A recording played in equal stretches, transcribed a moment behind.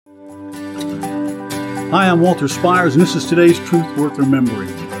Hi, I'm Walter Spires, and this is today's Truth Worth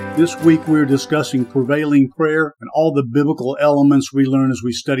Remembering. This week we're discussing prevailing prayer and all the biblical elements we learn as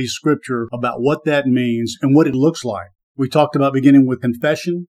we study Scripture about what that means and what it looks like. We talked about beginning with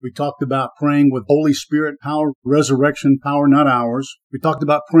confession. We talked about praying with Holy Spirit power, resurrection power, not ours. We talked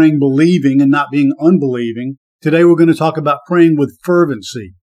about praying believing and not being unbelieving. Today we're going to talk about praying with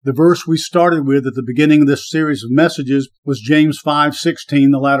fervency. The verse we started with at the beginning of this series of messages was James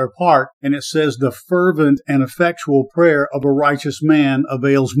 5:16, the latter part, and it says, "The fervent and effectual prayer of a righteous man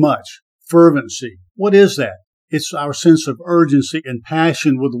avails much." Fervency. What is that? It's our sense of urgency and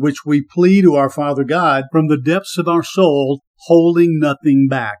passion with which we plead to our Father God from the depths of our soul, holding nothing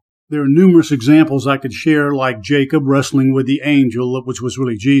back. There are numerous examples I could share, like Jacob wrestling with the angel, which was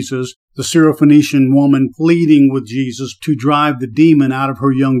really Jesus, the Syrophoenician woman pleading with Jesus to drive the demon out of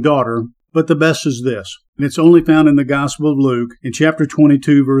her young daughter. But the best is this, and it's only found in the Gospel of Luke in chapter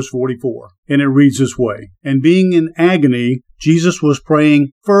 22, verse 44. And it reads this way, "And being in agony, Jesus was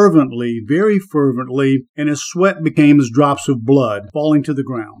praying fervently, very fervently, and his sweat became as drops of blood falling to the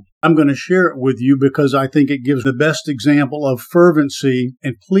ground." I'm going to share it with you because I think it gives the best example of fervency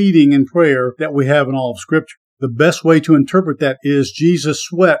and pleading in prayer that we have in all of Scripture. The best way to interpret that is Jesus'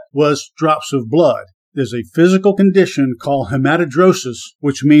 sweat was drops of blood. There's a physical condition called hematidrosis,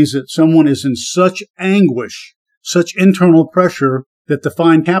 which means that someone is in such anguish, such internal pressure, that the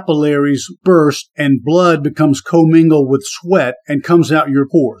fine capillaries burst and blood becomes commingled with sweat and comes out your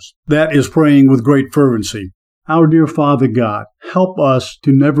pores. That is praying with great fervency. Our dear Father God, help us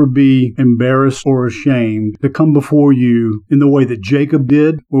to never be embarrassed or ashamed to come before you in the way that Jacob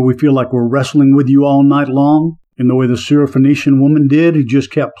did, where we feel like we're wrestling with you all night long, in the way the Syrophoenician woman did, who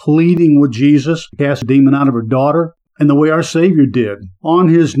just kept pleading with Jesus to cast a demon out of her daughter, and the way our Savior did, on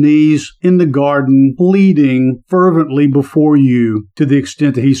his knees in the garden, pleading fervently before you to the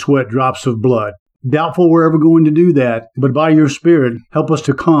extent that he sweat drops of blood. Doubtful we're ever going to do that, but by your Spirit, help us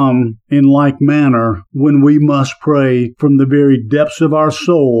to come in like manner when we must pray from the very depths of our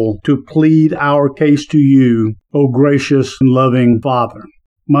soul to plead our case to you, O gracious and loving Father.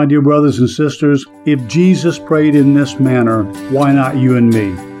 My dear brothers and sisters, if Jesus prayed in this manner, why not you and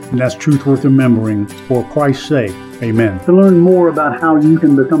me? And that's truth worth remembering for Christ's sake. Amen. To learn more about how you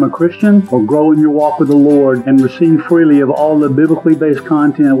can become a Christian or grow in your walk with the Lord and receive freely of all the biblically based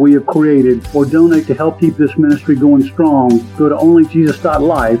content we have created or donate to help keep this ministry going strong, go to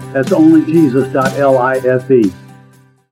onlyjesus.life. That's onlyjesus.life.